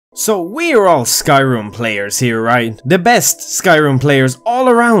So we are all Skyrim players here, right? The best Skyrim players all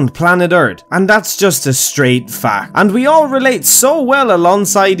around planet Earth, and that's just a straight fact. And we all relate so well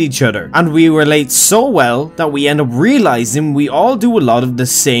alongside each other, and we relate so well that we end up realizing we all do a lot of the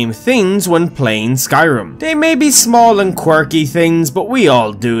same things when playing Skyrim. They may be small and quirky things, but we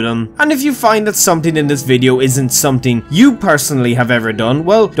all do them. And if you find that something in this video isn't something you personally have ever done,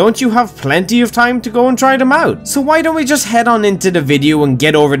 well, don't you have plenty of time to go and try them out? So why don't we just head on into the video and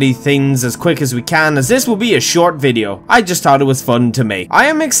get over these things as quick as we can, as this will be a short video. I just thought it was fun to make. I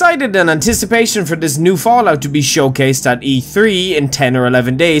am excited in anticipation for this new Fallout to be showcased at E3 in 10 or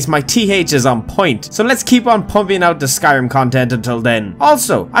 11 days. My TH is on point, so let's keep on pumping out the Skyrim content until then.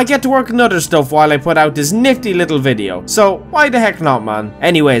 Also, I get to work on other stuff while I put out this nifty little video, so why the heck not, man?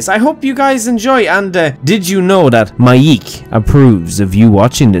 Anyways, I hope you guys enjoy, and did you know that Maik approves of you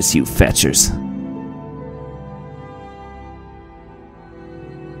watching this, you fetchers?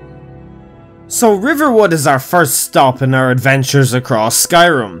 So Riverwood is our first stop in our adventures across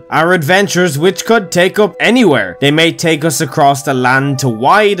Skyrim. Our adventures which could take up anywhere. They may take us across the land to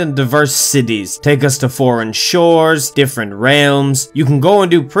wide and diverse cities, take us to foreign shores, different realms. You can go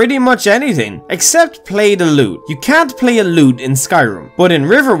and do pretty much anything, except play the loot. You can't play a loot in Skyrim, but in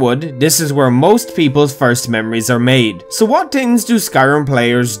Riverwood, this is where most people's first memories are made. So what things do Skyrim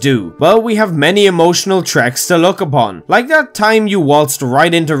players do? Well, we have many emotional treks to look upon, like that time you waltzed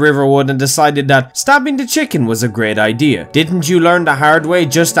right into Riverwood and decided that stabbing the chicken was a great idea. Didn't you learn the hard way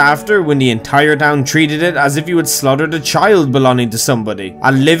just after, when the entire town treated it as if you had slaughtered a child belonging to somebody?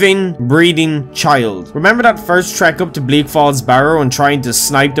 A living, breathing child. Remember that first trek up to Bleak Falls Barrow and trying to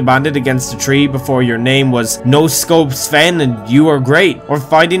snipe the bandit against a tree before your name was No Scope Sven and you were great? Or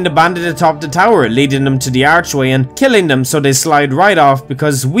fighting the bandit atop the tower, leading them to the archway and killing them so they slide right off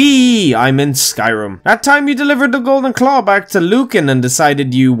because I'm in Skyrim. That time you delivered the golden claw back to Lucan and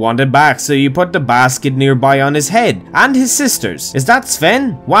decided you wanted back, so you put the basket nearby on his head and his sister's. Is that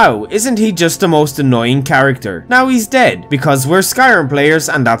Sven? Wow, isn't he just the most annoying character? Now he's dead because we're Skyrim players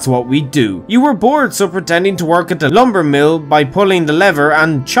and that's what we do. You were bored, so pretending to work at the lumber mill by pulling the lever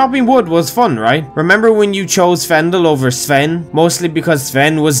and chopping wood was fun, right? Remember when you chose Fendel over Sven? Mostly because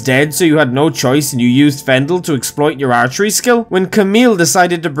Sven was dead, so you had no choice and you used Fendel to exploit your archery skill? When Camille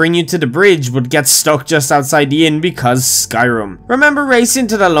decided to bring you to the bridge but get stuck just outside the inn because Skyrim. Remember racing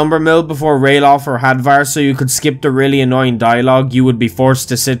to the lumber mill before Rayloff or Hadvar so you could skip the really annoying dialogue you would be forced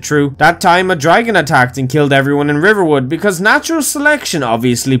to sit through? That time a dragon attacked and killed everyone in Riverwood because natural selection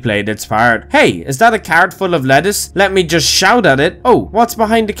obviously played its part. Hey, is that a cart full of lettuce? Let me just shout at it. Oh, what's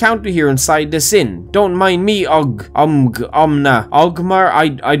behind the counter here inside this inn? Don't mind me, Ogmar,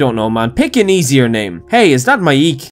 I don't know, man. Pick an easier name. Hey, is that Maik?